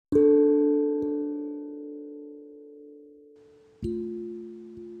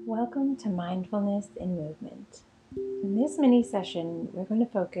Welcome to Mindfulness in Movement. In this mini session, we're going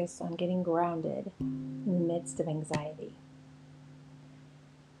to focus on getting grounded in the midst of anxiety.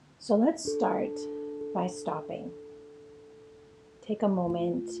 So let's start by stopping. Take a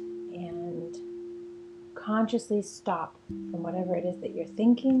moment and consciously stop from whatever it is that you're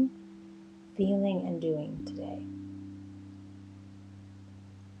thinking, feeling, and doing today.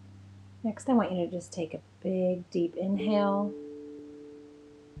 Next, I want you to just take a big, deep inhale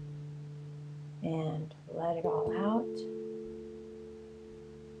and let it all out.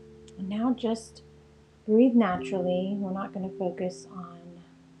 And now just breathe naturally. We're not going to focus on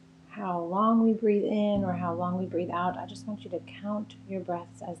how long we breathe in or how long we breathe out. I just want you to count your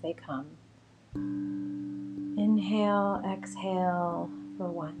breaths as they come. Inhale, exhale for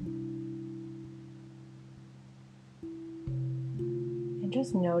 1. And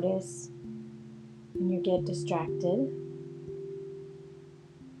just notice when you get distracted,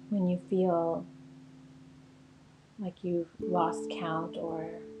 when you feel like you've lost count or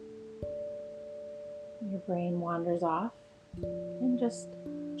your brain wanders off, and just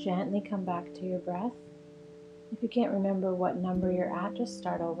gently come back to your breath. If you can't remember what number you're at, just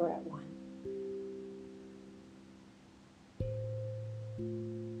start over at 1.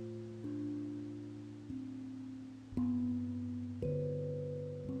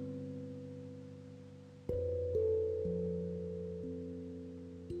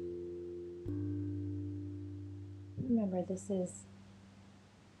 Remember, this is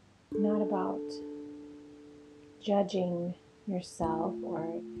not about judging yourself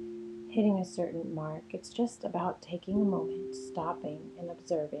or hitting a certain mark. It's just about taking a moment, stopping and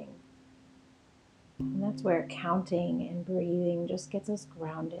observing. And that's where counting and breathing just gets us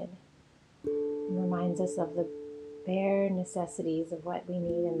grounded and reminds us of the bare necessities of what we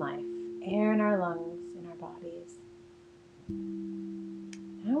need in life. Air in our lungs, in our bodies.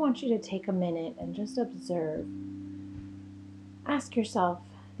 And I want you to take a minute and just observe. Ask yourself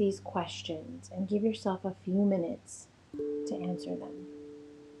these questions and give yourself a few minutes to answer them.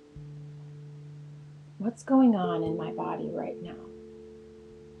 What's going on in my body right now?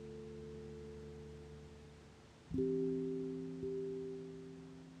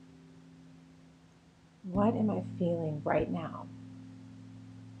 What am I feeling right now?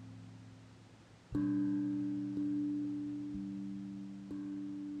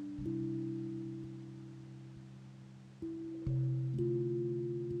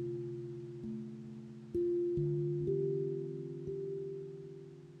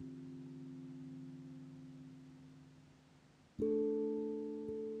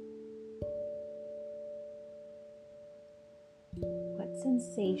 What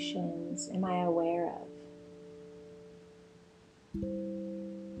sensations am I aware of?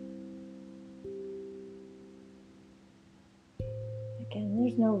 Again,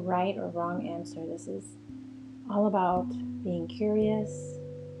 there's no right or wrong answer. This is all about being curious,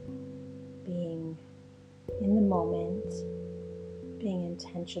 being in the moment, being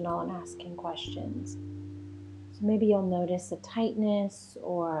intentional and asking questions. So maybe you'll notice a tightness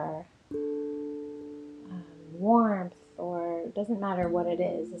or warmth, or it doesn't matter what it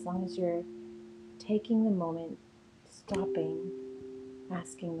is, as long as you're taking the moment, stopping,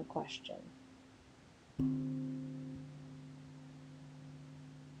 asking the question. And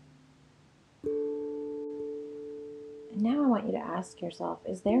now I want you to ask yourself,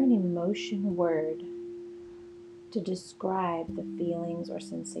 is there an emotion word to describe the feelings or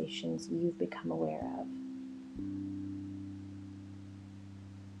sensations you've become aware of?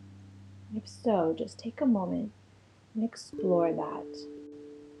 If so, just take a moment and explore that.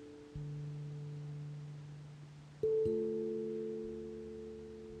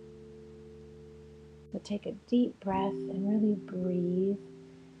 So take a deep breath and really breathe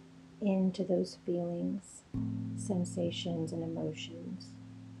into those feelings, sensations, and emotions.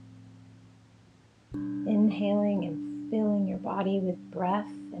 Inhaling and filling your body with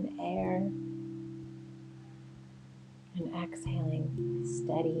breath and air, and exhaling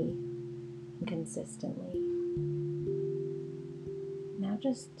steady and consistently. Now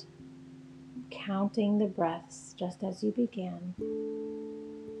just counting the breaths just as you began.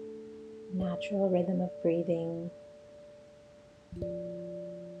 Natural rhythm of breathing.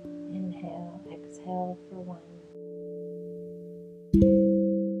 Inhale, exhale for 1.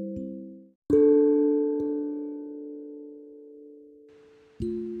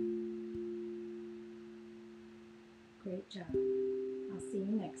 Great job.